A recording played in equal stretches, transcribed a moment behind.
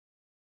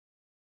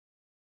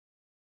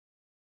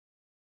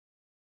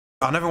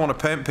I never want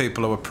to paint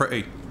people who are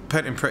pretty.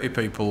 Painting pretty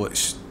people,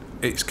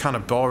 it's kind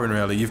of boring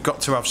really. You've got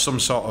to have some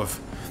sort of,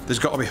 there's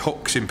got to be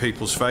hooks in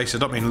people's face. I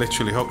don't mean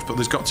literally hooks, but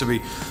there's got to be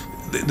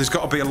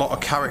a lot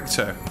of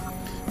character.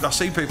 I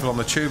see people on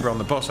the tube or on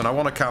the bus and I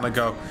want to kind of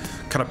go,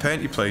 can I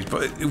paint you please?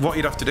 But what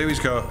you'd have to do is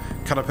go,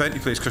 can I paint you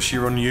please, because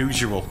you're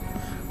unusual,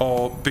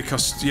 or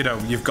because, you know,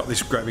 you've got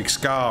this great big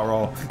scar,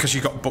 or because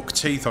you've got buck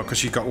teeth, or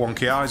because you've got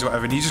wonky eyes or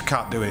whatever, and you just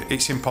can't do it.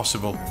 It's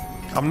impossible.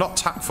 I'm not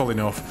tactful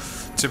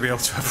enough to be able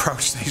to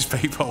approach these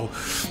people.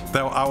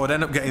 I would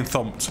end up getting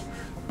thumped.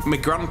 My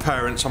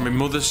grandparents on my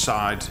mother's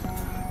side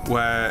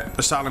were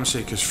asylum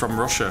seekers from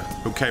Russia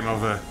who came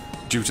over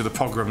due to the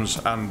pogroms,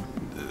 and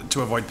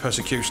to avoid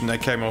persecution they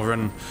came over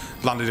and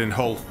landed in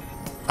Hull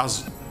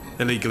as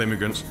illegal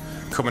immigrants,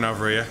 coming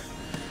over here,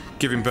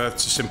 giving birth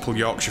to simple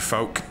Yorkshire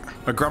folk.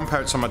 My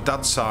grandparents on my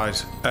dad's side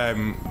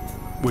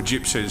were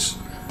gypsies,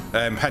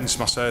 hence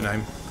my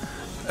surname,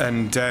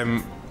 and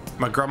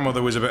my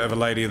grandmother was a bit of a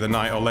lady of the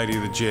night, or lady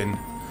of the gin,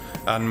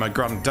 and my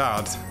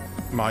granddad,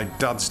 my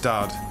dad's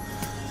dad,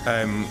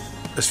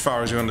 as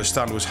far as we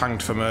understand, was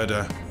hanged for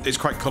murder. It's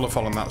quite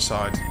colourful on that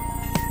side.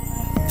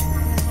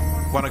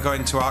 When I go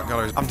into art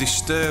galleries, I'm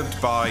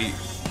disturbed by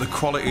the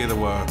quality of the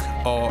work,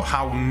 or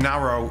how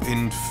narrow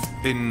in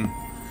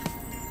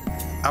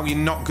how you're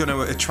not going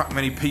to attract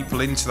many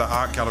people into that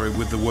art gallery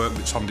with the work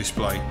that's on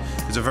display.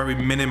 There's a very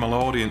minimal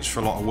audience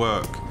for a lot of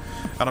work,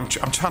 and I'm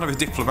trying to be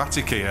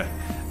diplomatic here.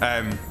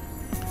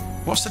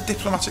 What's the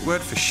diplomatic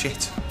word for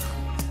shit?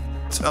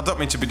 I don't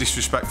mean to be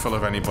disrespectful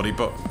of anybody,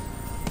 but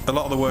a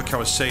lot of the work I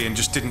was seeing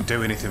just didn't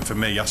do anything for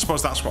me. I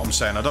suppose that's what I'm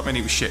saying. I don't mean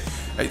it was shit.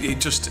 It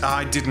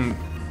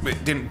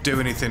didn't do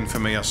anything for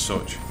me as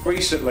such.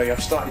 Recently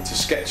I've started to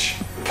sketch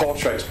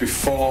portraits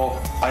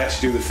before I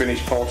actually do the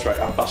finished portrait.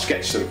 I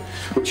sketch them,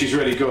 which is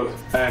really good,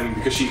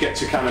 because you get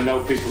to kind of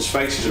know people's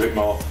faces a bit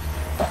more.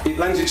 It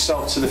lends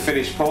itself to the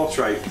finished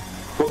portrait.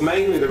 But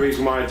mainly the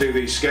reason why I do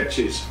these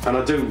sketches, and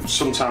I do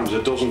sometimes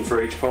a dozen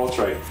for each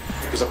portrait,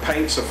 because I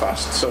paint so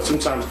fast, so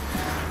sometimes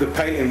the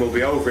painting will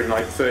be over in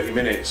like 30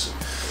 minutes,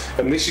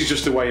 and this is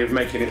just a way of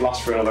making it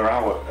last for another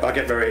hour. I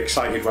get very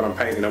excited when I'm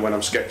painting and when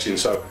I'm sketching,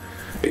 so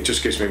it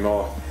just gives me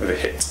more of a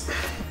hit.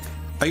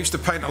 I used to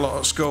paint a lot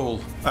at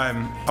school.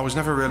 I was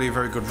never really a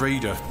very good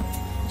reader,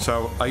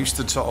 so I used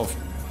to sort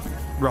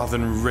of, rather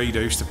than read,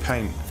 I used to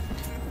paint.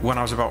 When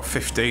I was about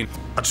 15,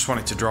 I just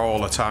wanted to draw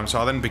all the time,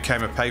 so I then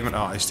became a pavement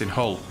artist in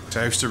Hull.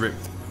 So I used to rip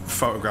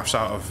photographs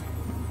out of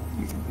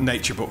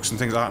nature books and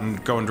things like that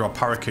and go and draw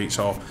parakeets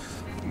or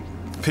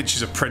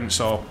pictures of prints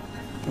or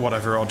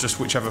whatever, or just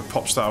whichever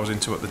pop star I was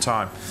into at the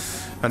time,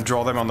 and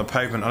draw them on the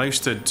pavement. And I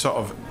used to sort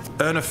of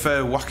earn a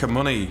fair whack of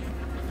money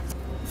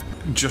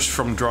just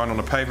from drawing on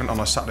a pavement on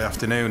a Saturday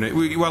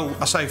afternoon. Well,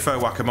 I say fair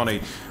whack of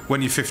money.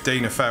 When you're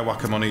 15, a fair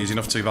whack of money is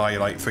enough to buy you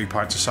like 3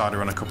 pints of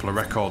cider and a couple of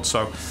records.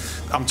 So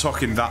I'm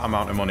talking that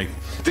amount of money.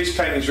 This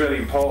painting is really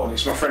important.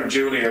 It's my friend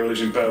Julia who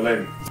lives in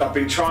Berlin. I've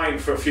been trying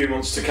for a few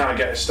months to kind of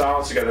get a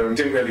style together and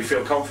didn't really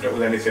feel confident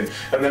with anything.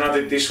 And then I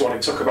did this one.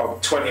 It took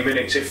about 20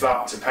 minutes, if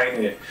that, to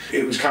paint it.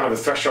 It was kind of a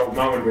threshold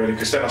moment really,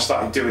 because then I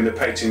started doing the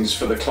paintings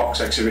for the Clocks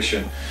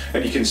exhibition.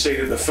 And you can see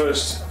that the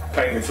first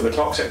painting for the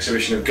Clocks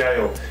exhibition of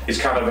Gale is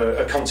kind of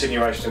a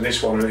continuation of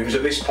this one, and it was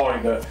at this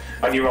point that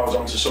I knew I was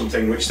onto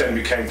something, which then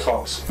became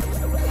Clocks.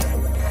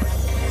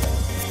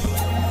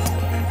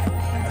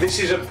 This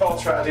is a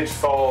portrait I did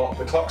for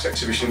the Clocks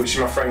exhibition, which is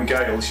my friend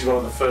Gale. This is one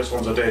of the first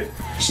ones I did.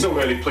 Still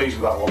really pleased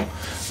with that one.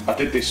 I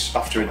did this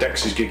after a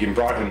Dexys gig in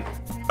Brighton.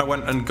 I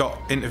went and got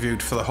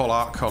interviewed for the Hull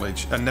Art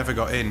College and never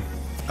got in.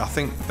 I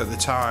think at the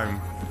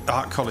time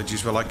art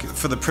colleges were like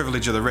for the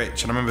privilege of the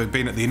rich, and I remember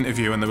being at the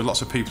interview and there were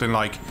lots of people in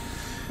like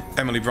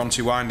Emily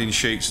Bronte winding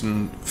sheets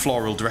and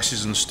floral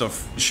dresses and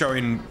stuff,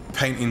 showing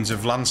paintings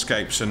of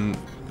landscapes and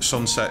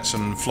sunsets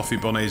and fluffy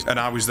bunnies, and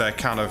I was there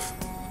kind of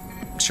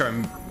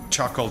showing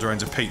charcoal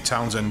drawings of Pete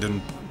Townsend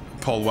and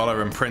Paul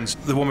Weller and Prince.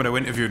 The woman who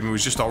interviewed me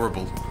was just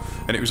horrible,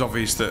 and it was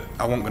obvious that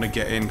I wasn't going to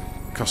get in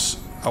because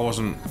I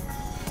wasn't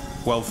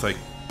wealthy.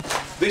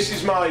 This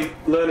is my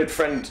learned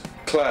friend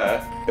Claire,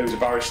 who's a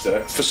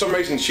barrister. For some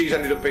reason she's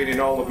ended up being in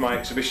all of my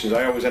exhibitions.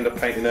 I always end up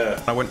painting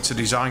her. I went to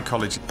design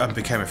college and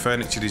became a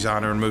furniture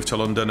designer and moved to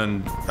London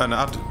and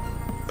had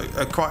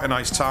quite a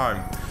nice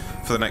time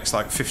for the next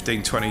like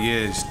 15-20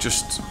 years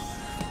just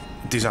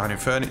designing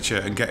furniture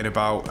and getting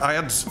about. I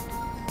had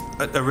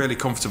a really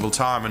comfortable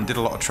time and did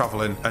a lot of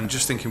travelling and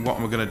just thinking, what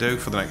am I going to do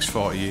for the next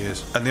 40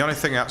 years? And the only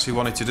thing I actually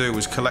wanted to do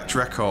was collect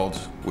records,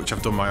 which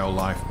I've done my whole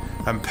life,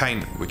 and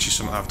paint, which is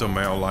something I've done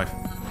my whole life.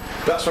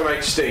 That's my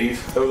mate Steve,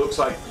 who looks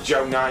like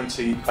Joe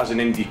 90 as an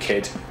indie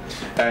kid.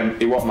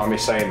 He won't mind me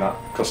saying that,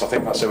 because I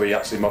think that's who he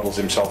actually models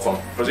himself on.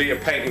 I was here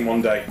painting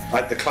one day, I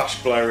had the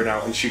Clash blaring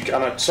out,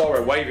 and I saw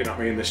her waving at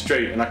me in the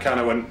street, and I kind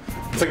of went,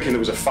 thinking there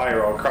was a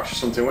fire or a crash or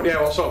something, I went,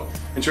 yeah, what's up?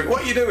 And she went,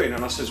 what are you doing?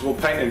 And I says, well,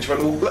 painting. And she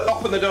went, well,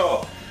 open the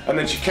door. And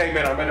then she came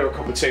in, I made her a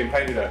cup of tea and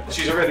painted her.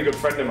 She's a really good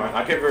friend of mine.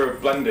 I gave her a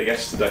blender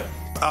yesterday.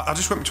 I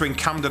just went between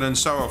Camden and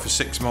Soho for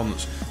 6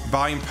 months,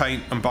 buying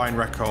paint and buying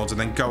records,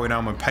 and then going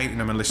home and painting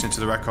them and listening to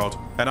the record.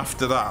 And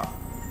after that,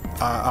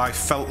 I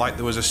felt like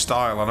there was a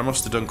style, and I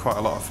must have done quite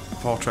a lot of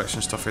portraits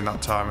and stuff in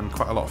that time, and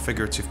quite a lot of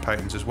figurative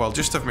paintings as well,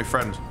 just of my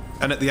friends.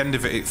 And at the end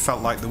of it, it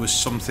felt like there was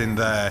something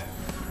there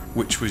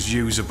which was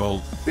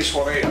usable. This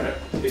one here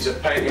is a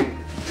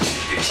painting.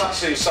 It's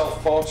actually a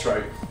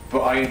self-portrait,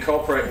 but I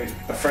incorporated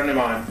a friend of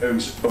mine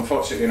who's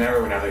unfortunately an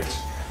heroin addict,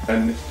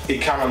 and he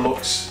kind of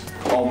looks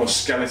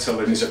almost skeletal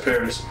in his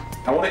appearance.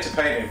 I wanted to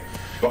paint him,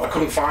 but I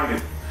couldn't find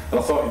him, and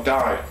I thought he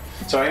died.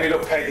 So I ended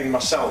up painting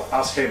myself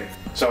as him.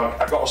 So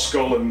I got a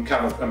skull and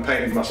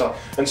painted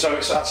myself. And so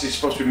it's actually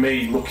supposed to be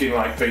me looking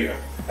like Peter.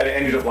 And it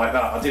ended up like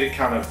that. I did it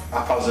kind of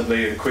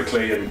haphazardly and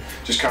quickly and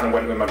just kind of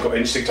went with my gut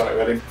instinct on it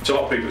really. To a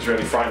lot of people it's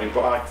really frightening,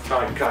 but I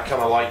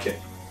kind of like it.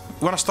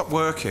 When I stopped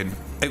working,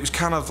 it was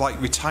kind of like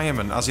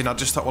retirement, as in I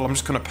just thought, well, I'm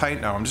just going to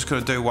paint now. I'm just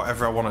going to do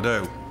whatever I want to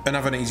do and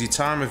have an easy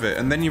time with it.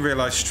 And then you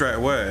realise straight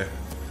away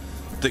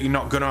that you're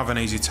not going to have an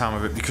easy time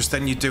with it, because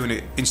then you're doing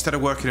it, instead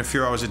of working a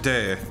few hours a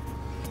day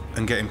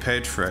and getting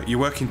paid for it, you're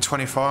working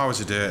 24 hours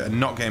a day and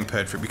not getting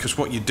paid for it, because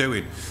what you're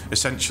doing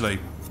essentially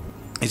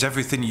is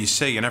everything you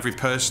see and every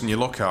person you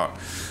look at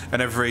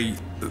and every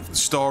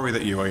story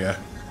that you hear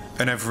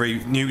and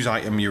every news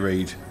item you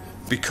read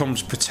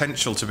becomes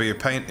potential to be a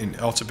painting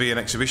or to be an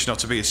exhibition or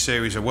to be a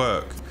series of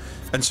work.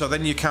 And so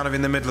then you're kind of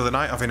in the middle of the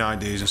night having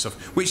ideas and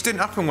stuff, which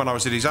didn't happen when I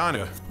was a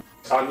designer.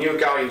 I knew a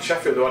guy in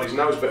Sheffield who had his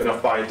nose bitten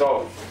off by a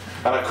dog,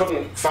 and I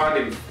couldn't find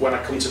him when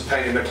I come to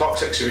painting the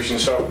clocks exhibition,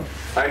 so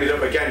I ended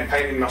up again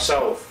painting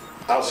myself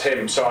as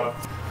him, so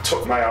I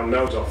took my own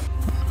nose off.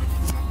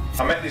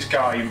 I met this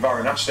guy in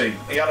Varanasi.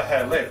 He had a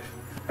hair lip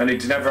and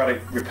he'd never had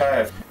it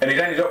repaired, and he'd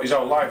ended up his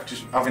whole life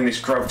just having this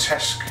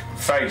grotesque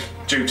face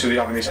due to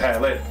having this hair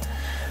lip.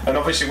 And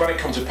obviously when it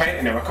comes to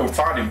painting him, I couldn't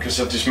find him because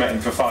I just met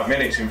him for 5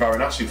 minutes in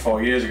Varanasi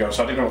 4 years ago,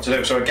 so I didn't know what to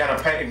do. So again,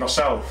 I painted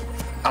myself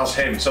as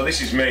him. So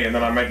this is me, and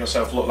then I made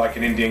myself look like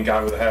an Indian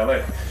guy with a hair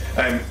lip.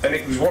 And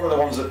it was one of the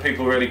ones that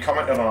people really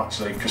commented on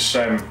actually, because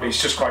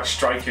it's just quite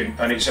striking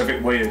and it's a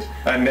bit weird.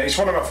 And it's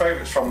one of my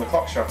favourites from the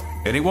clock shop.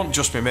 And it wasn't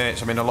just my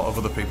mates, I mean a lot of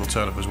other people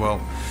turned up as well.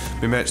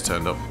 My mates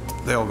turned up,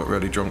 they all got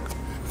really drunk.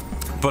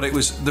 But it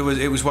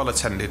was well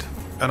attended,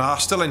 and I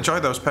still enjoy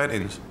those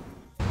paintings.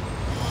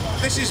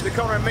 This is the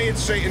corner of Mead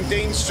Street and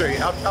Dean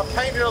Street. I've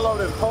painted a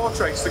load of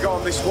portraits to go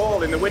on this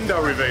wall in the window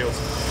reveals,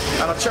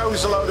 and I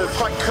chose a load of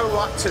quite cool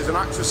actors and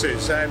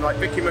actresses, like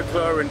Vicky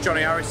McClure and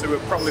Johnny Harris, who are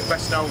probably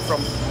best known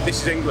from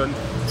This Is England.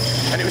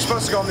 And it was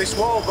supposed to go on this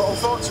wall, but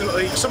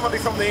unfortunately somebody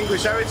from the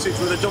English heritage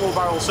with a double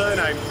barrel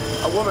surname,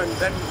 a woman,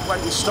 then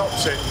went and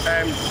stopped it.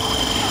 And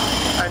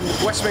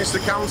Westminster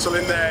Council,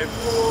 in their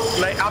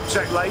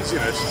abject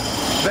laziness,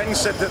 then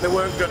said that they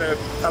weren't going to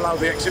allow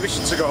the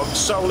exhibition to go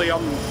solely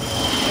on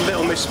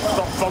Little Miss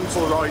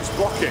Fauntleroy's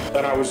blocking.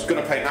 And I was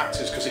going to paint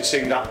actors because it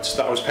seemed apt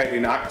that I was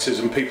painting actors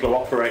and people who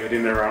operated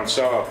in and around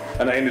Soho.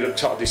 And I ended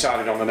up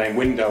deciding on the name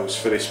Windows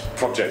for this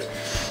project.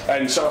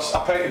 And so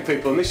I painted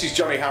people, and this is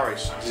Johnny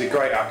Harris. He's a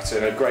great actor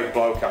and a great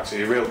bloke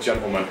actually, a real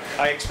gentleman.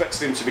 I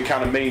expected him to be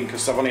kind of mean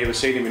because I've only ever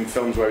seen him in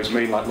films where he's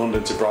mean, like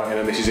London to Brighton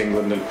and This Is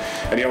England,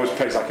 and he always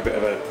plays like a bit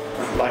of a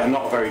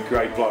not very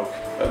great bloke,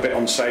 a bit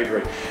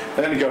unsavoury.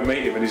 And then you go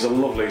meet him and he's the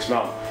loveliest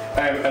man.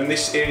 And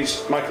this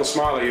is Michael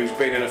Smiley, who's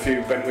been in a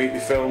few Ben Wheatley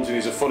films, and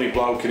he's a funny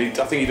bloke, and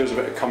I think he does a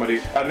bit of comedy.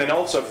 And then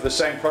also for the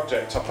same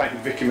project I painted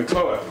Vicky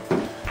McClure,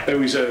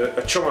 who is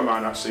a chum of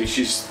mine actually.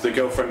 She's the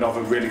girlfriend of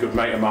a really good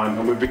mate of mine,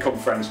 and we've become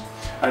friends.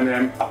 And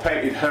I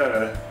painted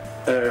her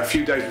a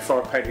few days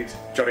before I painted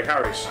Johnny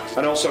Harris.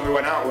 And also we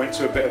went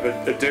to a bit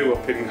of a do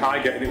up in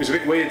Highgate, and it was a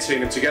bit weird seeing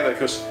them together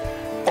because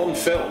on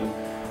film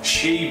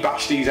she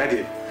bashed his head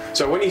in.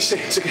 So when you see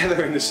them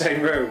together in the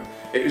same room,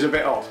 it was a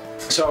bit odd.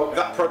 So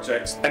that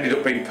project ended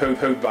up being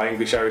poo-pooed by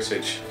English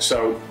Heritage,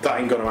 so that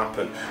ain't going to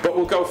happen. But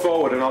we'll go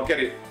forward and I'll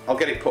get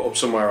it put up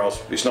somewhere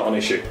else. It's not an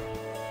issue.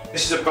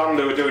 This is a band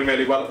who are doing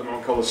really well at the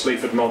moment called the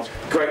Sleaford Mods.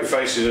 Great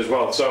faces as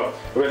well, so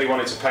I really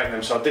wanted to paint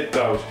them, so I did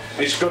those.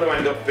 It's going to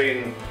end up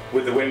being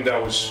with the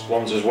Windows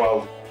ones as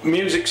well.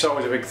 Music's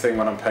always a big thing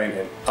when I'm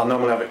painting. I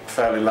normally have it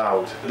fairly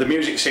loud. The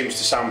music seems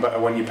to sound better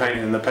when you're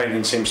painting, and the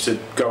painting seems to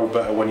go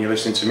better when you're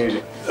listening to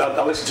music.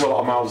 I listen to a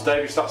lot of Miles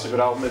Davis, that's a good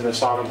album, In the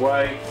Silent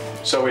Way.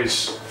 So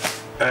is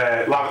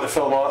Live at the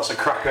Fillmore, that's a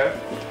cracker.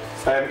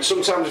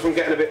 Sometimes if I'm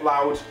getting a bit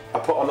loud, I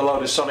put on a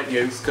load of Sonic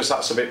Youth, because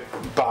that's a bit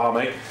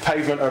balmy.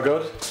 Pavement are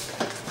good.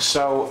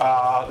 So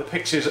the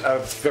pictures are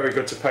very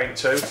good to paint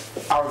too.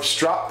 Arab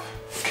Strap,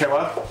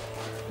 killer.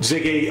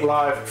 Ziggy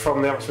live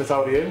from the Hammersmith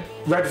Odeon.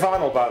 Red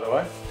vinyl, by the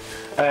way.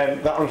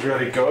 That one's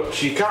really good.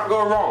 So you can't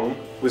go wrong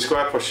with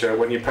Square Pusher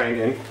when you're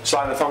painting.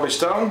 Slide the Family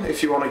Stone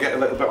if you want to get a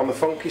little bit on the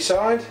funky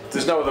side.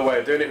 There's no other way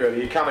of doing it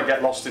really. You kind of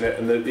get lost in it,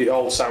 and it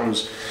all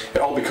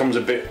becomes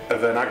a bit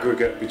of an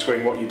aggregate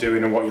between what you're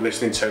doing and what you're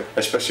listening to,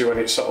 especially when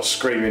it's sort of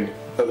screaming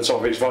at the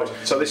top of its voice.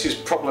 So this is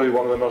probably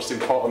one of the most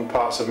important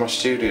parts of my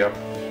studio.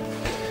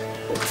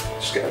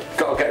 Just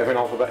got to get everything in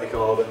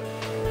alphabetical order.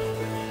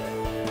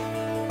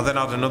 I then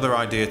had another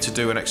idea to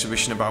do an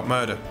exhibition about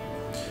murder,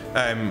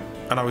 and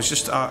I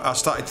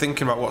started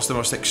thinking about what's the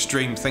most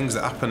extreme things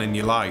that happen in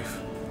your life.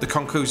 The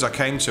conclusion I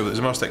came to that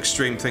the most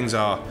extreme things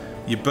are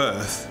your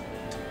birth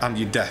and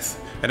your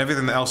death. and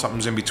everything that else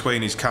happens in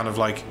between is kind of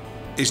like,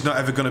 it's not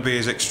ever going to be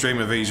as extreme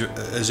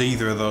as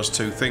either of those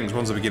two things.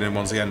 One's the beginning,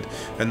 one's the end,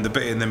 and the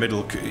bit in the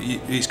middle,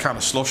 it's kind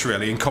of slush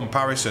really in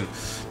comparison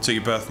to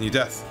your birth and your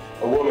death.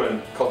 A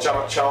woman called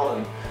Janet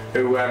Charlton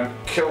who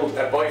killed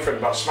her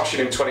boyfriend by smashing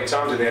him 20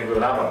 times in the head with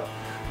an hammer,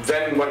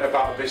 then went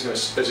about her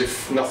business as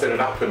if nothing had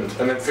happened,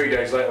 and then 3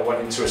 days later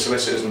went into a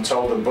solicitor's and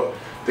told them, but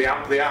the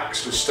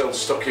axe was still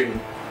stuck in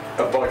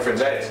her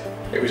boyfriend's head.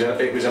 It was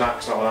an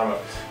axe, not an hammer.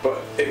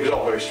 But it was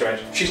all very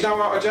strange. She's now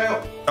out of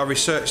jail. I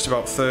researched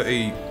about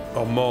 30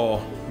 or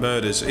more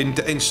murders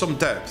in some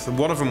depth, and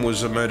one of them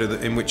was a murder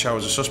in which I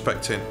was a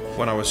suspect in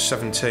when I was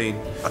 17.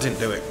 I didn't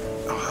do it.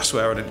 Oh, I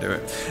swear I didn't do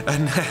it.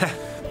 And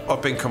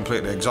I've been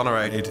completely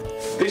exonerated.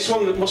 This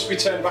one must be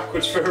turned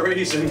backwards for a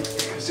reason,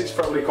 because it's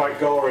probably quite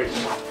gory.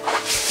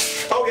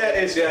 Oh yeah,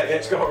 it is, yeah,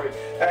 it's gory.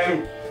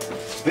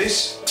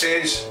 This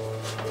is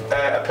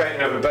a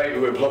painting of a baby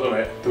with blood on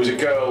it. There was a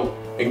girl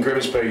in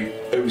Grimsby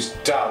whose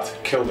dad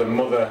killed her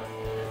mother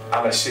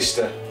and her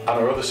sister and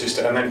her other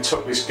sister, and then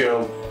took this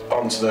girl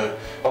onto the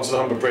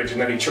Humber Bridge,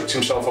 and then he chucked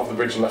himself off the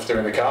bridge and left her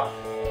in the car.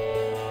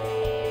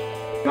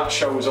 And that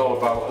show was all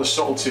about the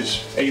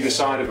subtleties either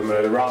side of a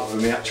murder rather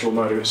than the actual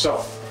murder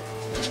itself.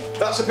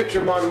 That's a picture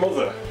of my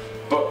mother,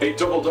 but it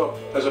doubled up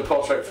as a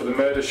portrait for the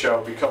murder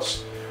show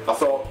because I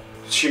thought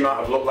she might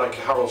have looked like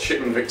a Harold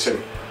Shipman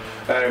victim,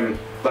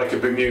 like a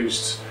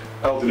bemused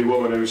elderly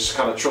woman who's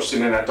kind of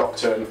trusting in her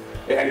doctor,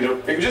 and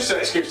it was just an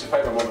excuse to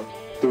paint my mother.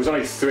 There was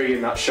only 3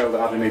 in that show that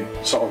had any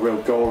sort of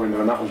real gore in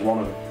them, and that was one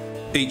of them.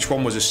 Each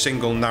one was a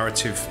single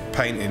narrative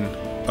painting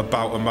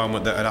about a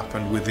moment that had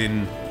happened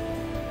within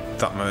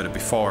that murder,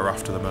 before or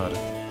after the murder.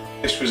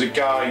 This was a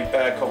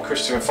guy called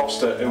Christopher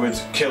Foster who had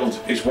killed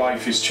his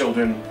wife, his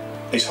children,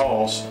 his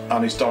horse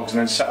and his dogs, and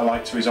then set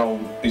alight to his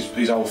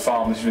old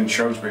farm. This was in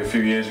Shrewsbury a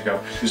few years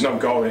ago. There's no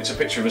gore in it, it's a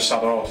picture of a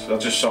sad horse. I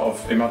just sort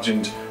of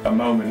imagined a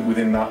moment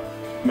within that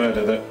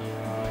murder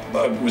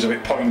that was a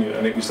bit poignant,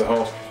 and it was the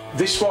horse.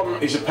 This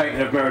one is a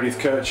painting of Meredith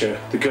Kircher,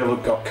 the girl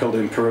who got killed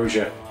in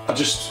Perugia. I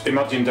just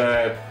imagined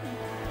her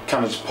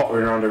kind of just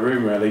pottering around her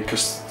room really,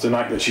 because the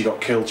night that she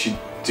got killed she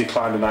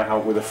declined a night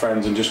out with her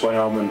friends and just went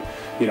home and,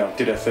 you know,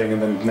 did her thing,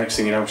 and then next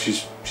thing you know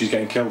she's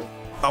getting killed.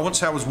 I wouldn't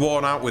say I was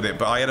worn out with it,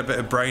 but I had a bit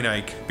of brain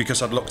ache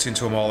because I'd looked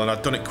into them all and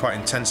I'd done it quite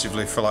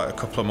intensively for like a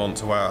couple of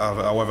months or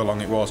however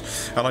long it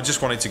was, and I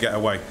just wanted to get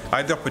away. I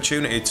had the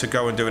opportunity to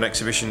go and do an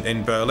exhibition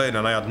in Berlin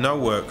and I had no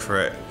work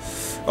for it.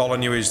 All I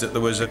knew is that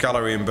there was a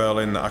gallery in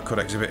Berlin that I could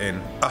exhibit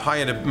in. I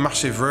hired a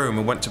massive room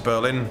and went to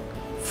Berlin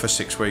for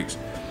 6 weeks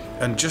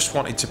and just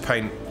wanted to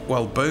paint,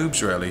 well,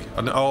 boobs really,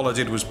 and all I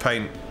did was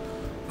paint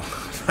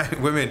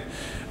women.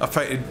 I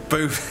painted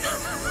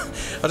boobs.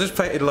 I just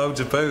painted loads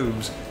of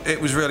boobs.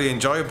 It was really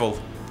enjoyable.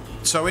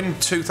 So in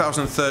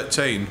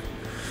 2013,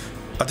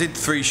 I did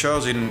 3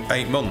 shows in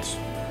 8 months,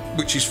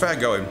 which is fair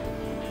going,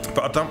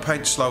 but I don't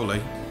paint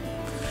slowly,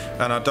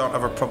 and I don't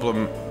have a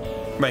problem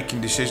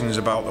making decisions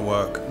about the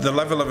work. The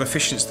level of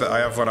efficiency that I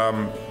have when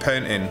I'm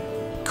painting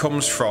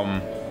comes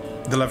from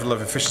the level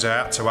of efficiency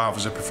I had to have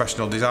as a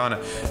professional designer.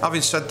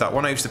 Having said that,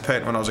 when I used to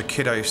paint when I was a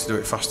kid, I used to do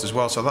it fast as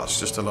well, so that's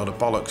just a load of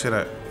bollocks, isn't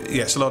it?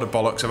 Yeah, it's a load of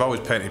bollocks. I've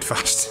always painted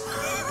fast.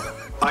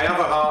 I have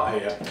a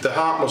heart here. The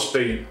heart must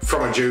be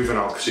from a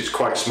juvenile because it's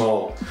quite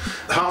small.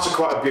 The hearts are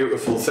quite a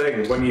beautiful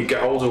thing. When you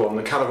get older one,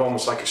 they're kind of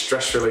almost like a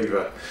stress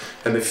reliever,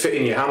 and they fit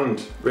in your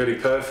hand really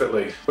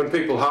perfectly. When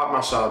people heart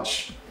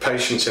massage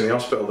patients in the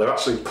hospital, they're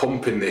actually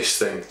pumping this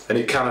thing, and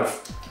it kind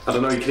of, I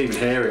don't know, you can even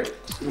hear it.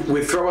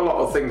 We throw a lot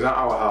of things at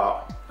our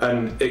heart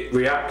and it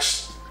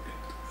reacts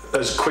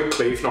as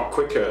quickly, if not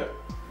quicker,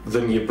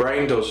 than your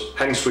brain does.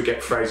 Hence we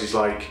get phrases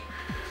like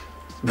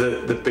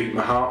the beat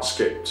my heart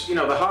skipped. You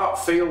know, the heart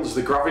feels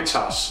the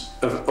gravitas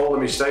of all the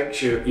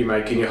mistakes you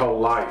make in your whole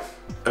life,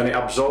 and it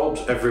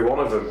absorbs every one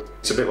of them.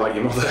 It's a bit like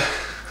your mother.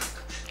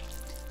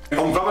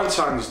 On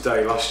Valentine's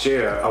Day last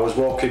year, I was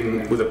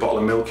walking with a bottle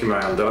of milk in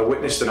my hand and I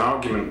witnessed an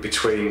argument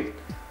between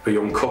a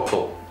young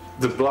couple.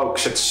 The bloke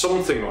said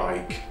something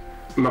like,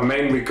 "My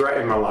main regret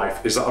in my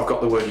life is that I've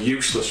got the word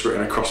useless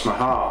written across my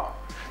heart."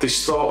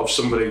 This thought of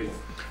somebody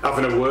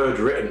having a word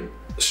written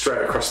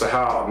straight across their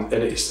heart, and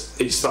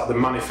it's like the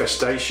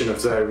manifestation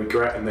of their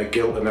regret and their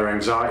guilt and their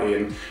anxiety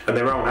and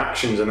their own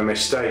actions and their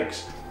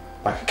mistakes,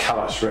 like a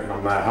callus written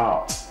on their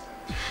heart.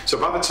 So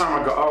by the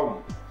time I got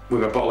home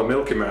with a bottle of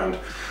milk in my hand,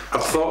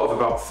 I've thought of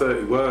about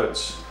 30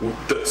 words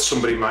that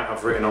somebody might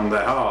have written on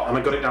their heart, and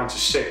I got it down to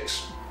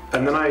 6.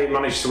 And then I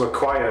managed to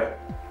acquire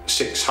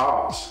 6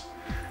 hearts.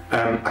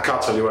 I can't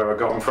tell you where I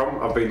got them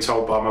from, I've been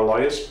told by my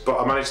lawyers, but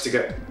I managed to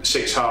get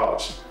 6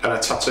 hearts and a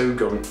tattoo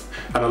gun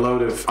and a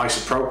load of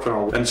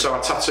isopropanol. And so I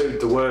tattooed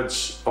the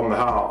words on the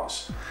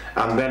hearts,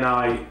 and then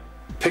I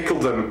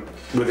pickled them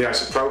with the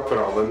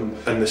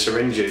isopropanol and the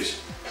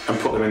syringes and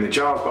put them in the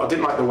jars. But I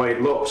didn't like the way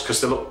it looks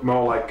because they look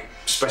more like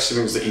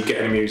specimens that you get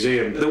in a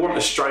museum. They weren't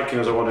as striking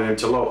as I wanted them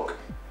to look.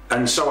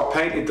 And so I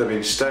painted them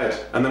instead.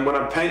 And then when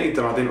I painted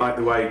them, I didn't like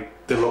the way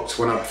they looked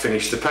when I'd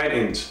finished the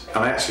paintings.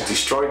 And I actually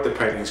destroyed the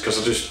paintings because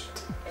I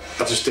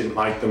just didn't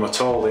like them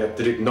at all.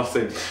 They did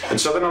nothing. And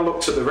so then I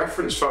looked at the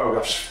reference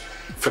photographs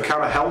for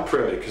kind of help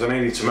really, because I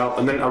needed some help.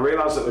 And then I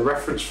realised that the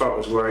reference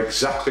photos were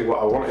exactly what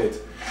I wanted,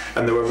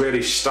 and they were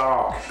really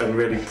stark and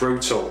really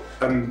brutal.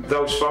 And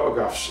those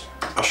photographs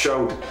I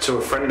showed to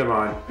a friend of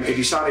mine. He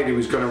decided he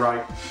was going to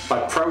write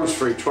like prose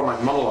for each one,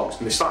 like monologues,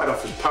 and they started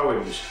off as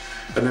poems,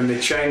 and then they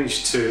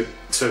changed to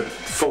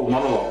full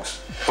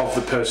monologues of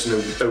the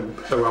person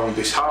who owned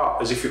this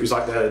heart, as if it was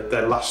like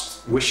their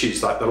last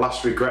wishes, like the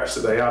last regrets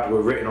that they had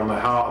were written on their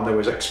heart, and they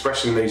was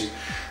expressing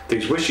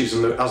these wishes,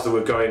 and as they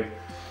were going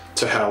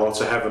to hell or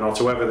to heaven or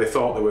to wherever they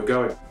thought they were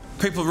going.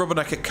 People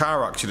rubberneck at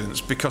car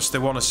accidents because they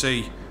want to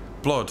see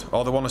blood,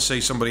 or they want to see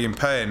somebody in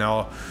pain,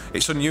 or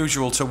it's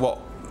unusual to what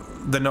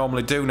they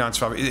normally do 9 to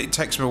 5. It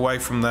takes them away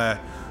from their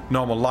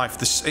normal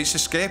life. It's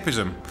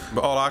escapism.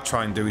 But all I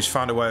try and do is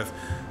find a way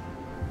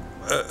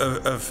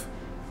of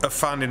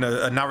finding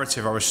a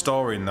narrative or a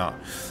story in that,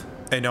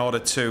 in order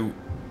to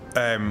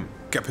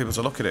get people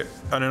to look at it,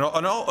 and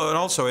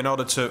also in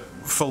order to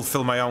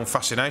fulfil my own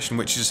fascination,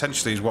 which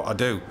essentially is what I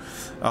do.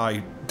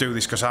 I do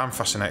this because I'm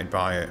fascinated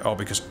by it, or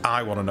because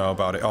I want to know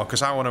about it, or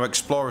because I want to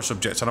explore a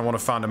subject and I want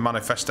to find a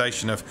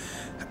manifestation of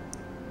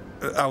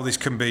how this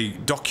can be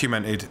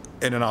documented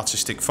in an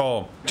artistic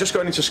form. Just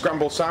going into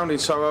Scrambled Sound in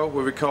Soho,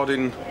 we're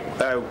recording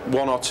 1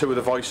 or 2 of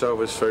the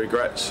voiceovers for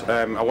Regrets.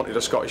 I wanted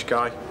a Scottish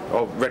guy.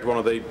 I read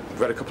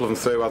a couple of them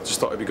through. I just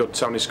thought it'd be good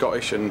sounding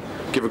Scottish and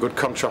give a good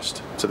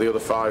contrast to the other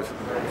 5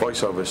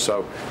 voiceovers.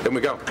 So in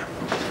we go.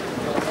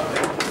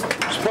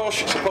 It's a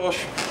Porsche, it's a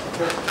Porsche.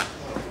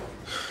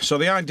 So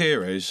the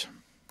idea is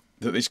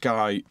that this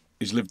guy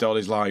has lived all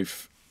his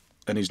life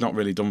and he's not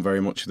really done very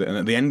much with it. And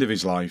at the end of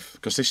his life,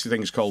 because this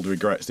thing is called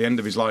Regrets, the end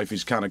of his life,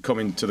 he's kind of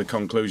coming to the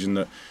conclusion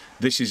that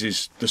this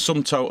is the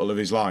sum total of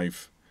his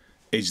life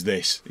is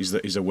this,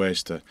 is a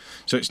waster.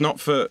 So it's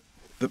not for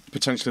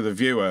potentially the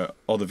viewer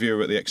or the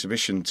viewer at the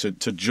exhibition to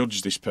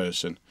judge this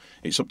person.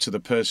 It's up to the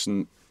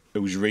person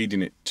who's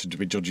reading it to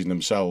be judging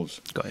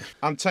themselves. Got you.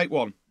 And take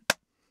 1.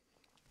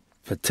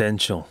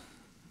 Potential.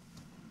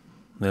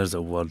 There's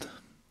a word.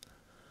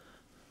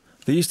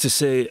 They used to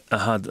say I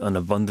had an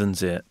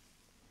abundance of it.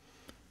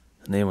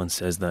 No one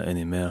says that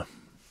anymore.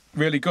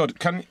 Really good.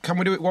 Can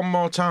we do it one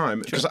more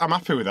time? Because I'm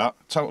happy with that,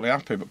 totally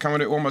happy. But can we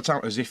do it one more time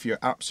as if you're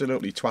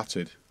absolutely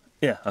twatted?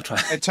 Yeah, I'll try.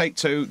 Take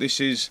 2. This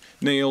is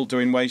Neil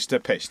doing Waster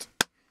Pissed.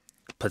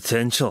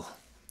 Potential.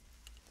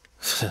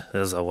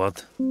 There's a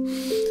word.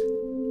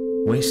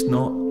 Waste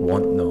not,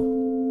 want not.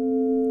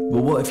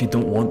 But what if you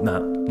don't want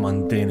that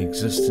mundane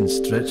existence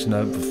stretching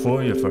out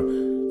before you for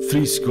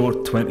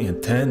 80, 20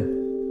 and 10?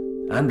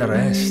 And the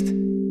rest?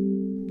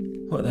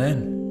 What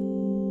then?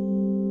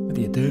 What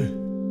do you do?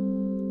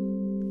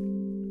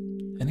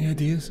 Any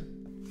ideas?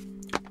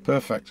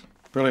 Perfect.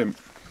 Brilliant.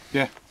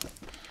 Yeah.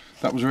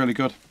 That was really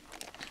good.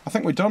 I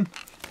think we're done.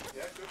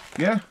 Yeah,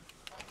 good. Yeah.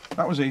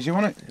 That was easy,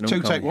 wasn't it?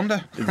 2 take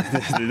wonder.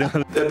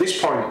 At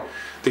this point,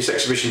 this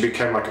exhibition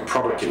became like a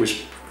product. It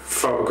was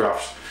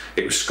photographs,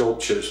 it was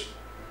sculptures,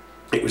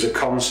 it was a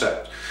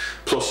concept,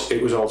 plus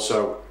it was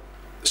also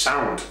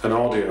sound and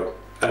audio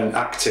and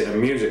acting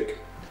and music.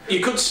 You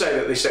could say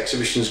that this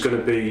exhibition is going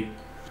to be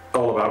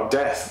all about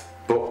death,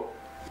 but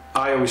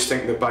I always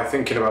think that by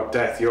thinking about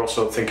death, you're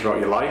also thinking about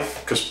your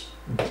life, because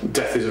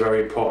death is a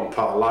very important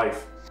part of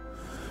life.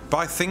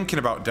 By thinking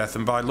about death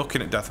and by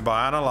looking at death and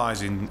by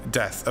analysing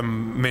death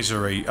and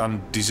misery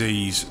and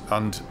disease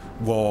and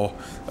war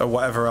or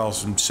whatever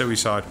else and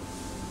suicide,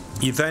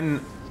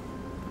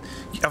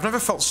 I've never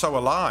felt so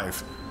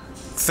alive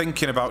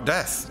thinking about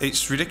death.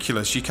 It's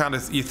ridiculous. You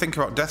think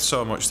about death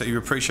so much that you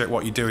appreciate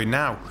what you're doing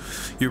now.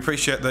 You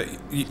appreciate that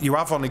you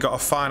have only got a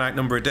finite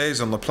number of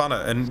days on the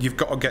planet, and you've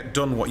got to get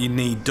done what you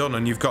need done,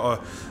 and you've got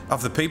to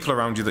have the people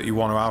around you that you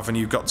want to have, and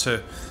you've got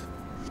to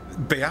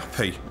be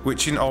happy,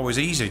 which isn't always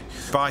easy.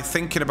 By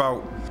thinking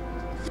about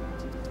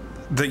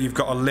that you've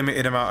got a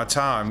limited amount of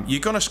time, you're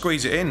going to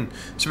squeeze it in.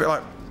 It's a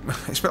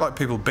bit like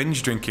people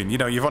binge drinking. You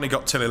know, you've only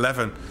got till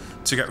 11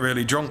 to get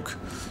really drunk.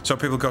 So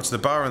people go to the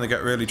bar and they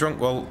get really drunk.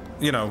 Well,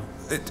 you know,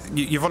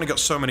 you've only got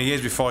so many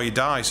years before you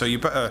die, so you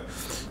better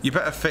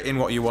fit in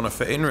what you want to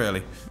fit in,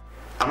 really.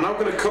 I'm now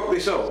going to cook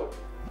this up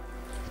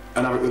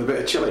and have it with a bit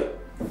of chilli.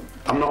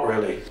 I'm not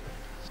really.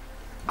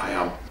 I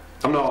am.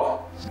 I'm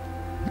not.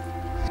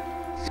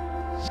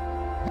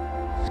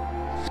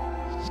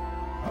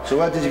 So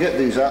where did you get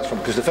these arts from?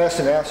 Because the first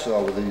thing I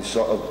saw were these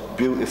sort of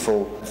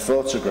beautiful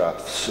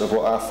photographs of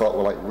what I thought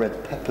were like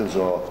red peppers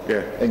or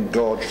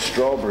engorged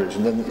strawberries,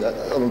 and then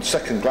on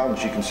second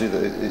glance you can see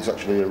that it's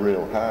actually a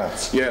real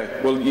heart. Yeah,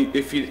 well,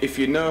 if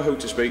you know who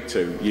to speak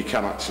to, you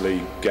can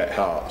actually get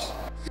hearts.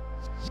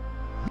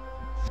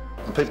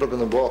 And people are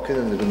going to walk in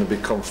and they're going to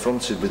be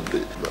confronted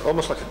with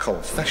almost like a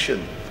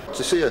confession.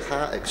 To see a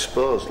heart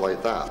exposed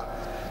like that,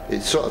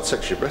 it sort of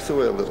takes your breath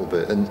away a little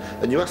bit, and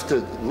you have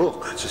to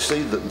look to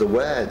see that the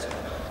word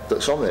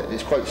that's on it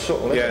is quite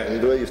subtle, isn't it?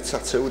 The way you've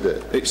tattooed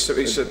it. It's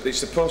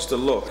supposed to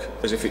look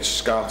as if it's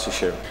scar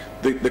tissue.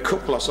 The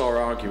couple I saw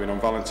arguing on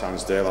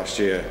Valentine's Day last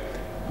year,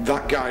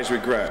 that guy's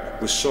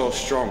regret was so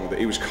strong that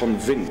he was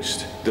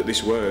convinced that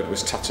this word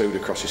was tattooed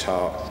across his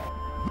heart.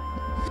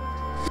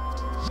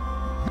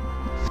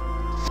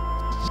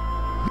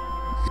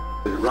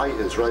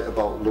 writers write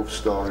about love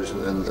stories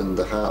and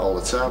the heart all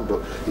the time,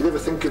 but you never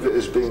think of it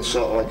as being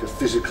sort of like a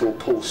physical,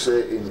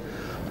 pulsating,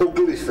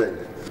 ugly thing.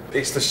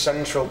 It's the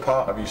central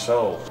part of your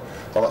soul.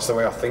 Well, that's the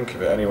way I think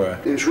of it anyway.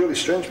 It's really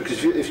strange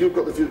because if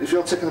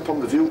you're taking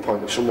upon the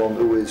viewpoint of someone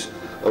who is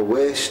a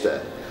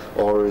waster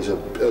or is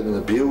an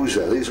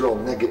abuser, these are all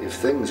negative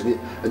things,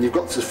 and you've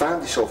got to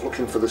find yourself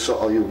looking for the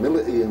sort of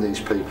humility in these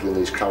people, in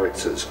these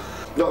characters,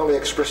 not only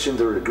expressing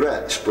the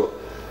regrets but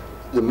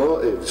the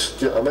motives.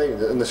 Do you know what I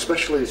mean? And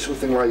especially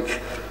something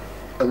like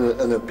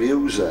an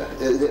abuser,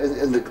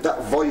 and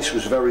that voice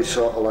was very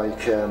sort of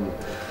like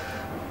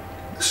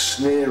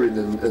sneering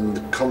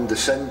and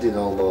condescending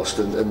almost,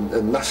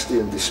 and nasty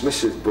and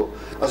dismissive. But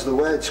as the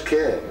words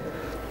came,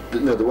 you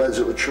know, the words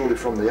that were truly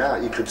from the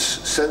heart, you could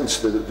sense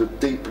the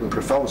deep and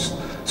profound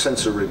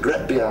sense of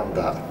regret behind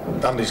that.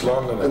 And his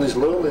loneliness. And his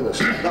loneliness.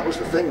 That was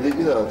the thing.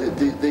 You know,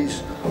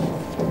 these.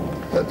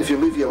 If you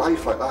live your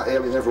life like that,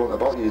 ailing everyone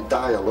about you, you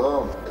die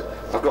alone.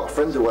 I've got a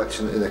friend who works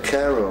in a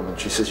care home, and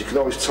she says you can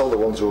always tell the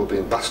ones who are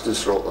being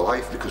bastards throughout their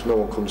life because no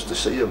one comes to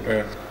see them.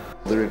 Yeah.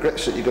 The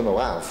regrets that you're going to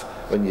have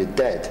when you're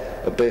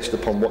dead are based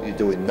upon what you're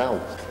doing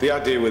now. The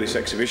idea with this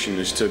exhibition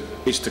is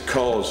to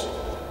cause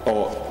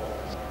or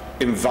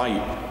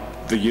invite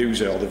the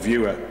user or the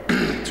viewer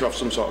to have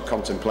some sort of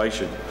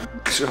contemplation.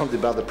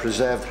 Surrounded by the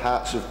preserved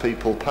hearts of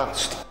people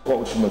past. What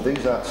would some of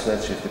these hearts say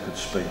to you if they could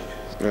speak?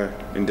 Yeah,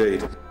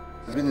 indeed.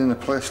 Being in a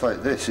place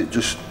like this, it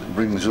just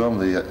brings home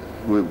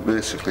we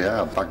basically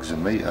are bags of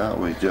meat, aren't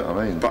we? Do you know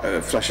what I mean?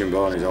 But flesh and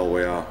bone is all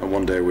we are, and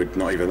one day we'd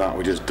not even that,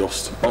 we're just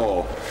dust.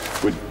 Or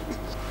we'd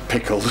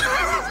pickled.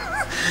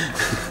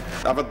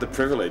 I've had the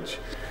privilege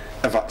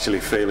of actually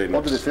feeling...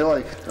 What does it feel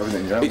like?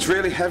 It's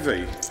really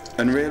heavy,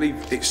 and really,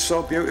 it's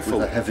so beautiful.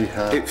 With a heavy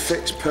heart. It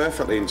fits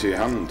perfectly into your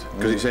hand,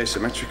 because it's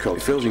asymmetrical.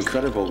 It feels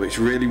incredible, but it's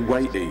really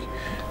weighty.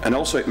 And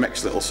also it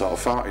makes little sort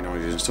of farty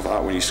noises and stuff like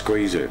that when you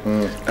squeeze it.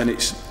 And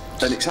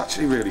it's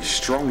actually really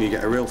strong. You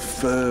get a real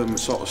firm,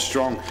 sort of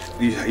strong.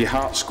 Your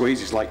heart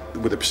squeezes like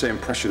with the same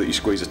pressure that you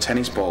squeeze a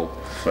tennis ball.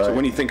 Right. So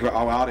when you think about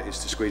how hard it is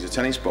to squeeze a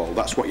tennis ball,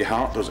 that's what your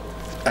heart does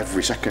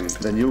every second.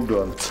 Then you'll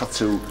go and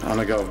tattoo and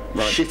I go,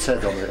 right,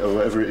 shithead on it or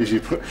whatever it is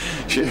you put.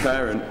 Shit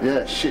parent.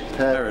 Yeah, shit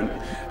parent.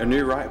 And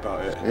you're right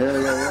about it.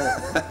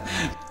 Yeah.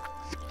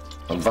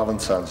 On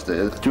Valentine's Day,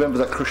 do you remember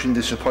that crushing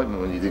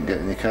disappointment when you didn't get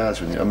any cards?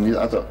 I mean,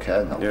 I don't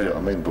care now, do you know what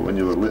I mean? But when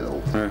you were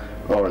little,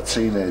 or a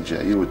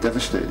teenager, you were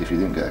devastated if you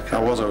didn't get a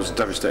card. I was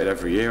devastated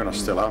every year, and I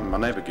still am. My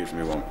neighbour gives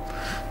me one.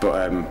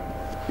 But,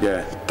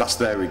 yeah, that's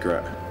their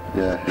regret.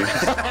 Yeah.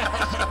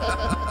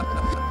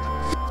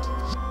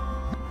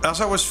 As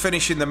I was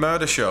finishing the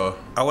murder show,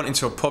 I went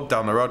into a pub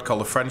down the road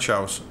called the French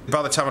House.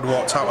 By the time I'd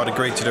walked out, I'd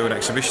agreed to do an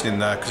exhibition in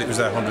there because it was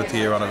their 100th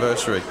year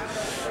anniversary.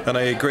 And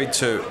I agreed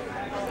to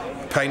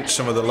paint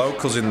some of the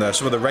locals in there,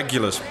 some of the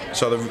regulars.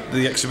 So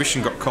the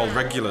exhibition got called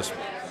Regulars.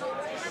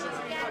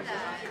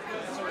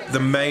 The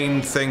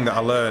main thing that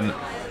I learned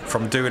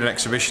from doing an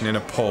exhibition in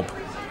a pub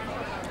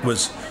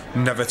was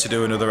never to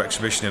do another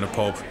exhibition in a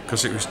pub,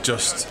 because it was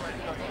just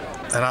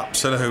an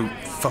absolute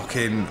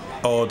fucking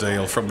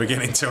ordeal from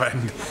beginning to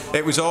end.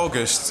 It was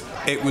August,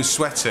 it was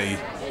sweaty,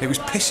 it was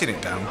pissing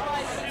it down,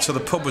 so the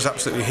pub was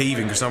absolutely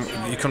heaving because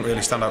you couldn't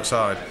really stand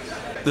outside.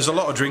 There's a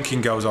lot of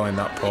drinking goes on in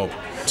that pub.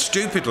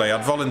 Stupidly,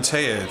 I'd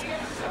volunteered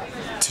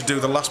to do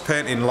the last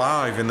painting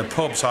live in the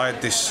pub, so I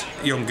had this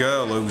young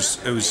girl who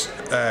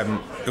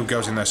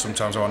goes in there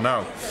sometimes, or I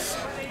know,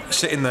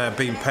 sitting there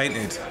being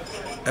painted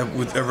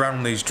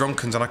around these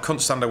drunkards, and I couldn't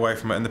stand away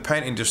from it, and the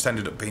painting just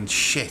ended up being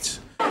shit.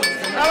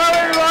 Hello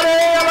everybody!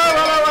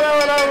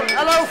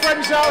 Hello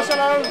French House,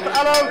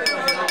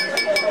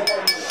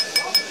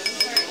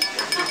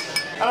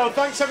 hello,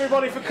 thanks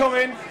everybody for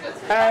coming.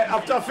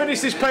 I've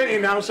finished this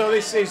painting now, so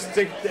this is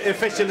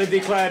officially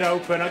declared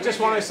open. I just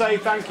want to say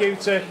thank you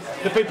to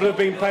the people who've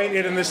been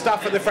painted and the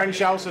staff at the French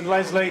House and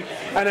Leslie.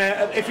 And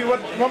if you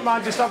wouldn't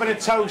mind just having a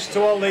toast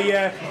to all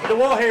the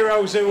war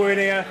heroes who were in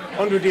here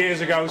 100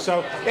 years ago.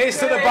 So here's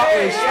to the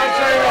battlers. Thanks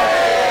very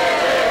much.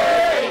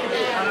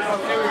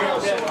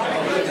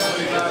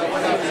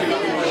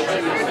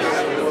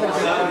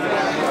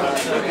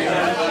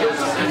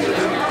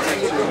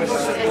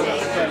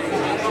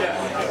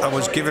 I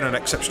was given an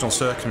exceptional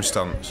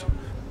circumstance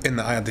in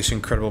that I had this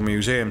incredible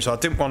museum, so I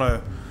didn't want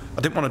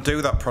to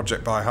do that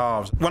project by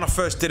halves. When I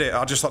first did it,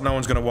 I just thought no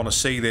one's going to want to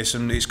see this,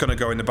 and it's going to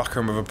go in the back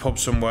room of a pub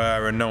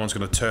somewhere, and no one's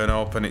going to turn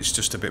up, and it's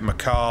just a bit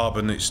macabre,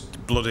 and it's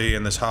bloody,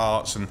 and there's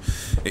hearts, and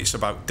it's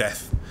about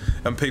death,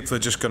 and people are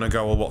just going to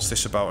go, well, what's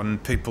this about?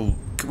 And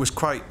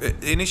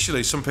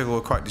initially some people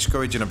were quite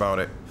discouraging about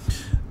it.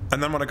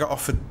 And then when I got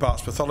offered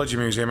Bart's Pathology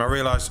Museum, I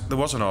realised there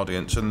was an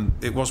audience and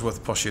it was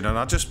worth pushing. And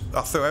I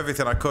threw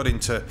everything I could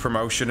into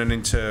promotion and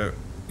into,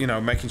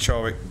 making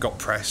sure it got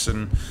press,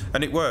 and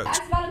it worked. As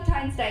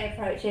Valentine's Day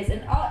approaches,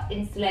 an art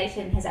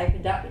installation has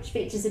opened up which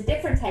features a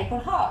different take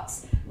on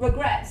Hearts,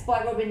 Regrets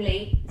by Robin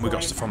Lee. We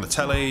got stuff on the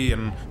telly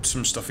and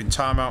some stuff in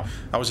Time Out.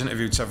 I was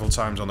interviewed several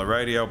times on the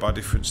radio by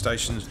different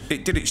stations.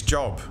 It did its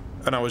job,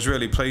 and I was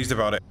really pleased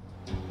about it.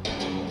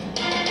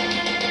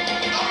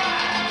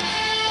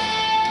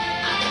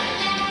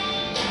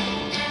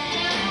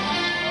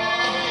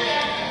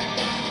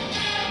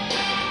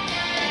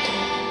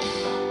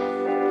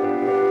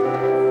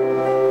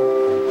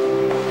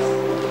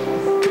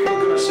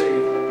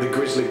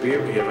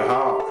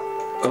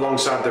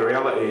 alongside the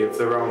reality of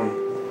their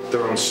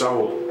own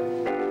soul.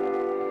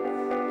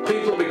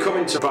 People will be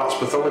coming to Bart's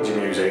Pathology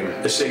Museum,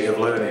 a seat of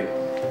learning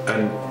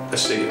and a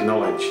seat of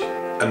knowledge,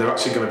 and they're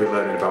actually going to be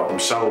learning about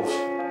themselves.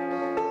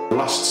 The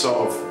last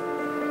sort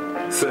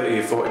of 30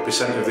 or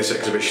 40% of this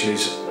exhibition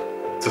is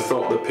the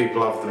thought that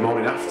people have the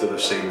morning after they've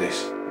seen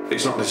this.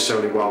 It's not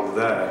necessarily while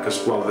they're there,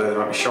 because while they're there they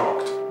might be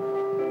shocked,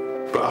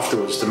 but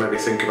afterwards to maybe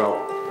think about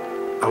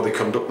how they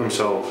conduct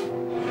themselves.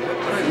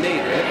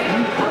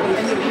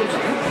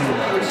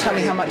 Tell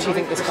me how much you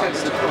think this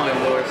costs.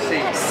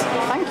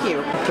 Thank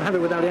you. Can I have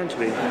it without the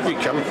anchovy? You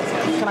can.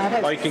 Can I have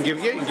it? Oh, you can give.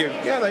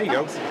 Yeah, there you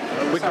go.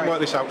 We can work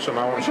this out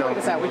somehow. We can work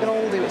this out. We can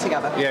all do it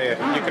together.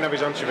 Yeah. You can have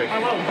his anchovy.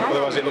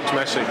 Otherwise, it looks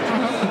messy.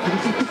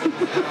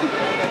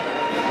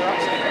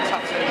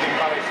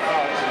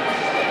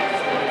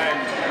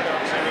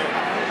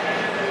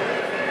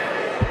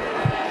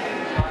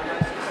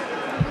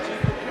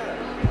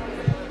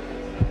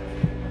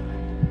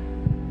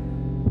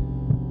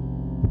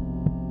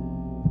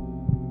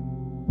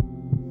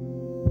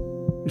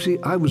 You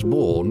see, I was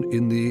born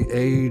in the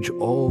age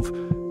of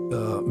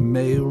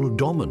male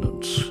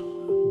dominance.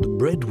 The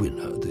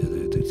breadwinner,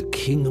 the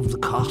king of the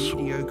castle.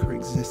 Mediocre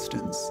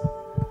existence.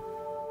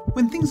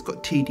 When things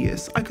got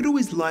tedious, I could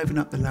always liven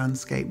up the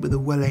landscape with a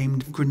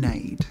well-aimed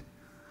grenade,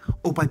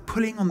 or by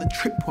pulling on the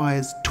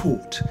tripwires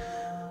taut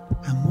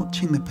and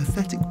watching the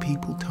pathetic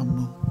people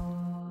tumble.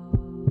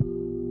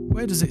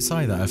 Where does it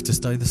say that I have to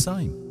stay the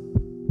same?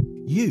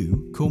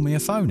 You call me a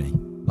phony,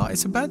 like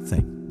it's a bad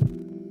thing.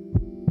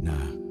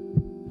 Nah,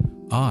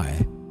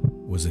 I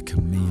was a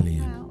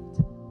chameleon.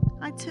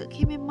 I took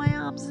him in my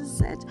arms and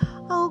said,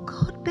 "Oh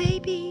God,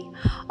 baby,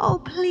 oh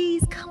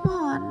please, come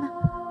on.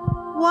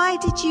 Why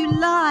did you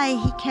lie?"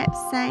 he kept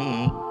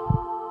saying.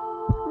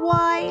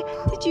 "Why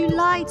did you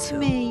lie to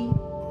me?"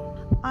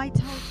 I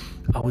told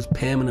him. I was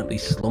permanently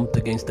slumped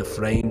against a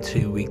frame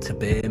too weak to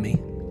bear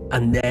me.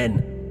 And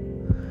then,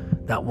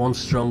 that one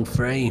strong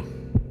frame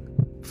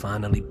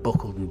finally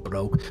buckled and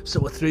broke,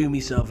 so I threw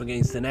myself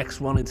against the next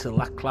one until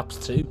that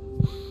collapsed too.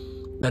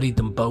 Buried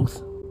them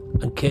both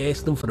and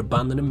cursed them for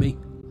abandoning me.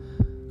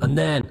 And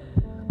then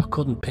I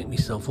couldn't pick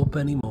myself up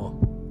anymore.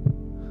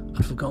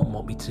 I'd forgotten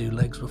what my two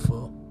legs were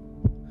for.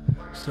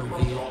 So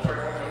here.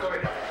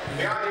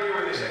 The idea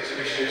with this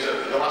exhibition is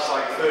that the last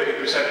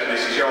 30% of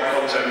this is your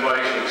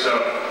contemplation, so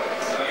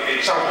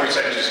it sounds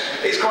pretentious.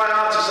 It's quite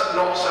hard to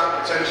not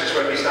sound pretentious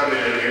when you're standing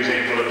in a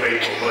museum full of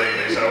people, believe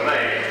me, so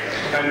mate.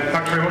 And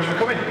thanks very much for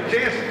coming.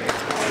 Cheers.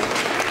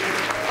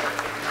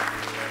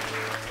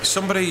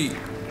 Somebody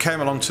came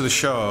along to the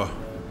show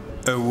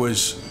who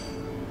was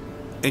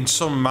in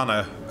some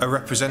manner a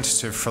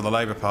representative for the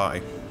Labour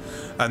Party,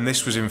 and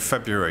this was in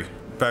February,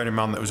 bearing in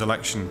mind that there was an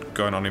election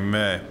going on in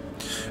May,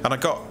 and I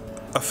got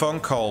a phone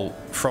call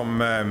from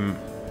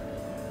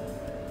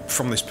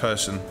this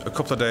person a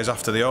couple of days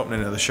after the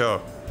opening of the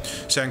show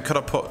saying, could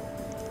I put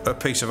a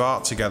piece of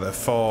art together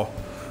for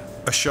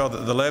a show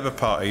that the Labour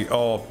Party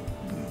or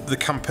the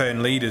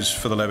campaign leaders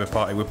for the Labour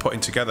Party were putting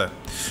together,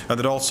 and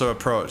they'd also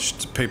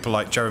approached people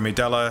like Jeremy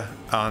Deller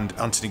and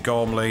Anthony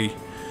Gormley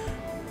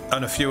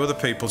and a few other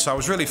people. So I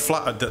was really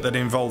flattered that they'd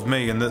involved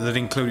me and that they'd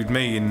included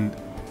me in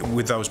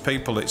with those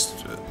people. It's,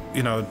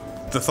 you know,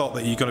 the thought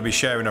that you're going to be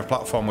sharing a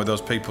platform with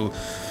those people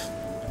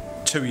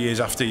 2 years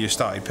after you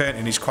started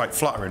painting is quite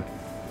flattering.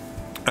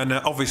 And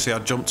obviously I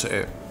jumped at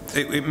it.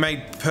 It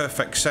made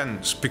perfect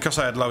sense because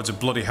I had loads of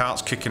bloody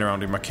hearts kicking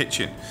around in my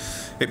kitchen.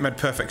 It made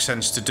perfect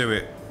sense to do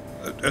it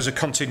as a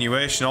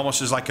continuation,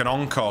 almost as like an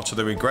encore to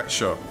the Regret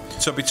show.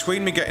 So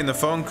between me getting the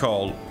phone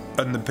call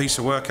and the piece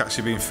of work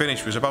actually being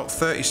finished was about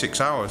 36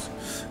 hours.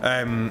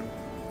 And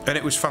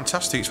it was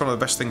fantastic. It's one of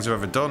the best things I've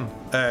ever done.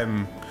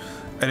 And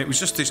it was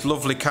just this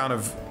lovely kind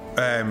of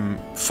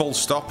full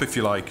stop, if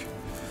you like,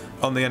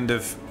 on the end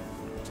of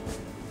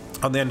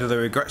the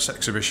Regrets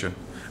exhibition.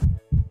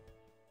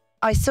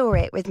 I saw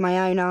it with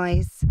my own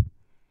eyes.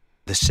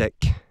 The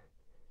sick,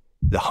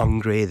 the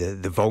hungry,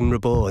 the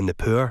vulnerable and the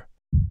poor.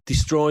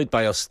 Destroyed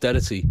by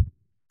austerity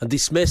and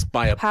dismissed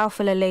by a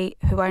powerful elite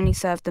who only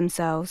served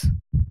themselves.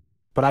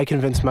 But I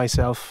convinced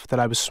myself that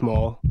I was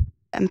small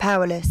and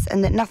powerless,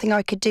 and that nothing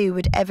I could do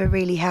would ever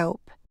really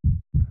help.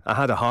 I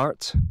had a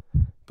heart,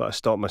 but I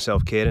stopped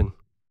myself caring.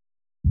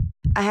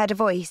 I had a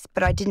voice,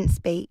 but I didn't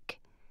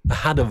speak. I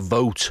had a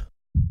vote,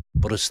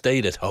 but I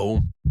stayed at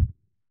home.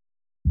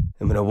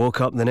 And when I woke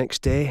up the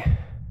next day,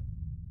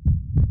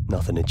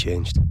 nothing had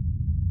changed.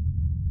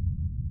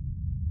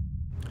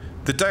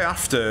 The day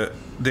after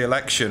the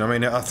election, I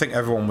mean, I think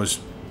everyone was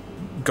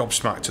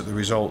gobsmacked at the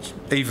results.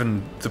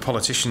 Even the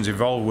politicians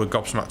involved were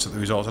gobsmacked at the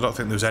results. I don't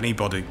think there was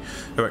anybody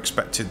who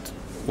expected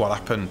what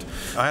happened.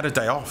 I had a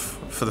day off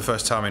for the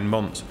first time in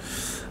months.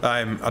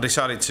 I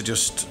decided to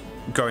just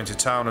go into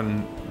town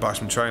and buy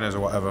some trainers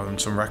or whatever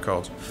and some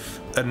records,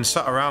 and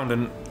sat around,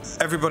 and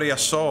everybody I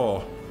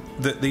saw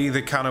that they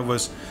either kind of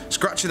was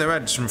scratching their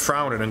heads and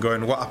frowning and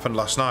going, what happened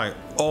last night,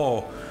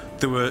 or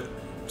they were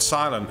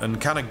silent and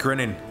kind of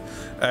grinning,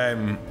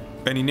 and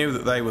you knew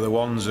that they were the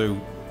ones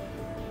who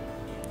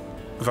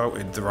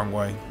voted the wrong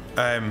way.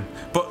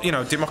 But you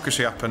know,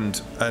 democracy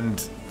happened,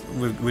 and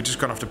we're just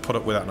gonna have to put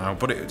up with that now.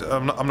 But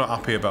I'm not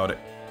happy about it.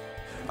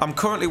 I'm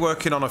currently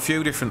working on a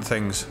few different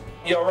things.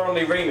 Your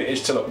only remit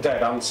is to look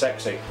dead and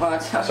sexy. Well,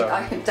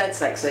 I'm dead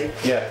sexy.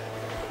 Yeah.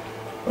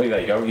 Well,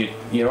 there you go.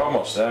 You're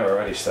almost there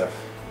already, Steph.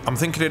 I'm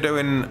thinking of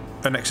doing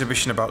an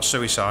exhibition about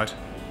suicide.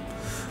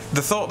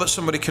 The thought that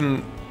somebody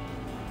can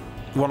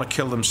want to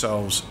kill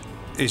themselves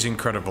is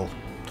incredible,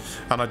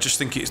 and I just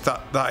think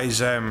that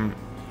is a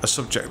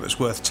subject that's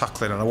worth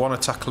tackling, and I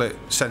want to tackle it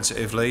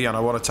sensitively, and I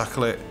want to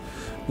tackle it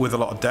with a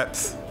lot of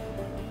depth,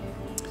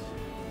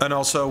 and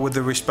also with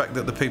the respect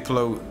that the people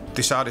who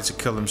decided to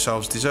kill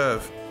themselves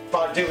deserve.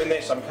 By doing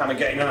this, I'm kind of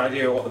getting an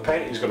idea of what the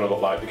painting's going to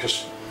look like,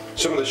 because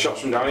some of the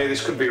shots from down here,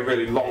 this could be a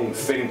really long,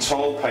 thin,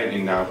 tall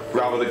painting now,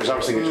 rather than, because I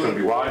was thinking it's going to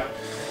be wide.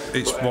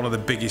 It's one of the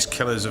biggest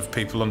killers of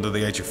people under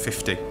the age of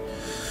 50.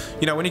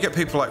 You know, when you get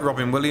people like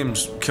Robin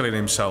Williams killing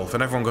himself,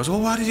 and everyone goes, "Oh,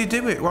 why did he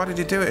do it? Why did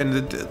he do it?"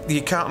 And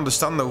you can't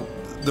understand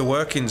the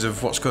workings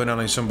of what's going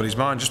on in somebody's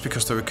mind. Just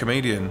because they're a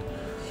comedian,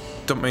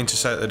 don't mean to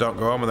say that they don't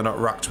go home and they're not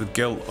racked with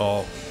guilt,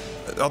 or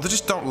they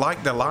just don't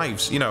like their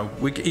lives. You know,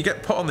 you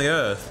get put on the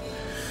earth,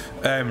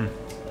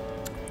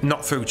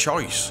 not through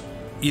choice.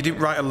 You didn't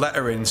write a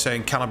letter in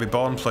saying, "Can I be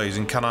born, please,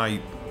 and can I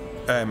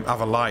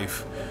have a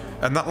life?"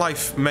 And that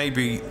life may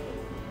be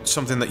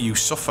something that you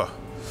suffer,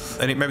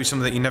 and it may be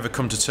something that you never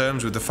come to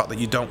terms with, the fact that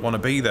you don't want to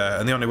be there,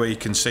 and the only way you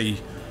can see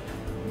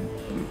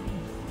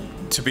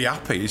to be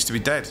happy is to be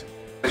dead.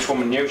 This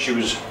woman knew she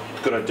was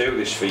going to do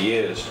this for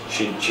years.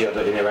 She had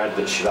it in her head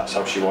that that's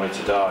how she wanted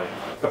to die.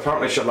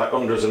 Apparently she had like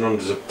hundreds and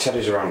hundreds of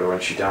teddies around her when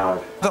she died.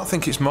 I don't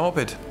think it's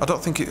morbid. I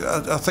think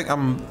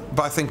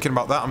by thinking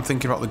about that, I'm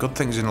thinking about the good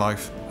things in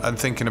life, and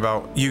thinking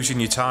about using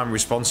your time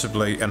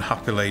responsibly and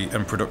happily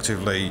and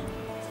productively.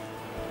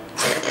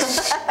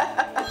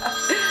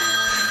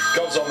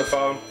 God's on the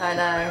phone. I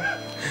know.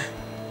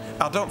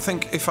 I don't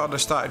think if I'd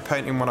have started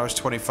painting when I was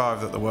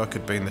 25 that the work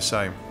had been the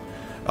same.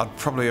 I'd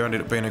probably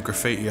ended up being a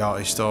graffiti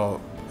artist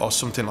or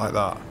something like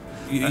that.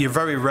 You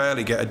very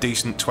rarely get a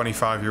decent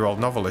 25-year-old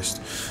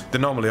novelist. They're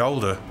normally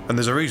older, and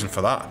there's a reason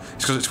for that.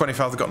 It's because at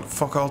 25 they've got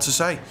fuck all to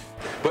say.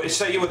 But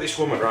say you were this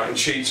woman, right?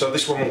 And so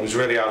this woman was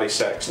really highly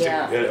sexed,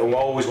 and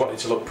always wanted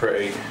to look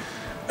pretty,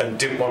 and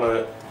didn't want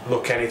to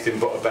look anything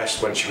but her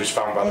best when she was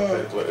found by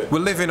the people. We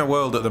live in a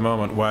world at the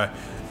moment where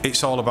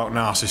it's all about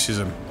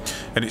narcissism,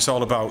 and it's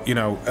all about, you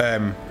know,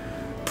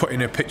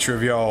 putting a picture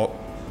of your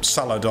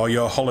salad or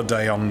your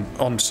holiday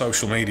on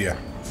social media,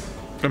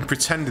 and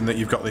pretending that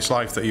you've got this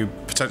life that you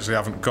potentially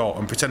haven't got,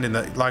 and pretending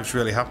that life's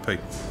really happy.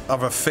 I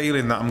have a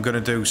feeling that I'm going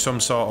to do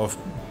some sort of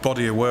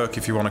body of work,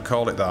 if you want to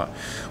call it that,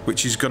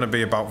 which is going to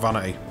be about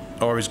vanity,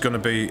 or is going to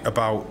be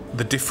about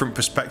the different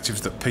perspectives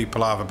that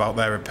people have about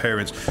their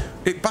appearance.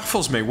 It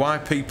baffles me why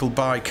people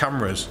buy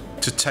cameras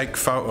to take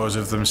photos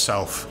of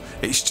themselves.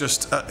 It's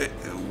just,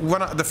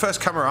 the first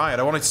camera I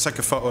had, I wanted to take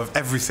a photo of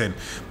everything,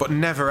 but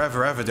never,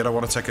 ever, ever did I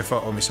want to take a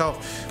photo of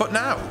myself. But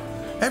now,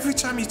 every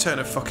time you turn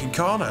a fucking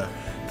corner,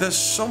 there's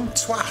some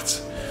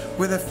twat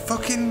with a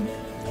fucking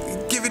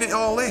giving it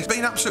all this,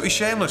 being absolutely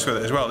shameless with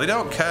it as well. They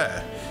don't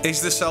care.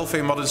 Is the selfie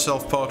a modern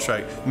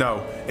self-portrait?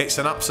 No, it's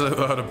an absolute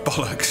load of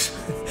bollocks.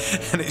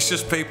 And it's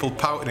just people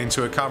pouting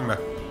into a camera.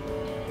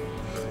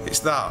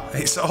 It's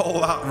all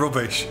that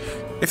rubbish.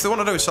 If they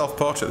want to do a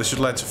self-portrait, they should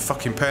learn to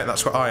fucking paint.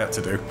 That's what I had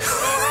to do.